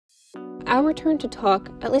Our Turn to Talk,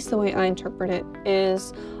 at least the way I interpret it,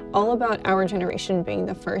 is all about our generation being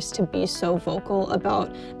the first to be so vocal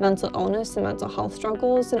about mental illness and mental health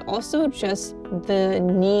struggles, and also just the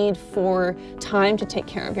need for time to take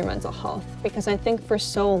care of your mental health. Because I think for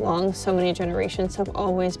so long, so many generations have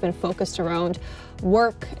always been focused around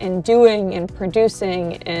work and doing and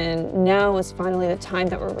producing, and now is finally the time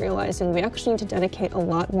that we're realizing we actually need to dedicate a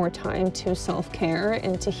lot more time to self-care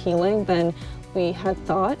and to healing than we had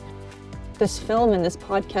thought. This film and this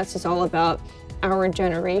podcast is all about our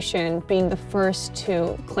generation being the first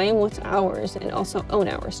to claim what's ours and also own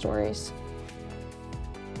our stories.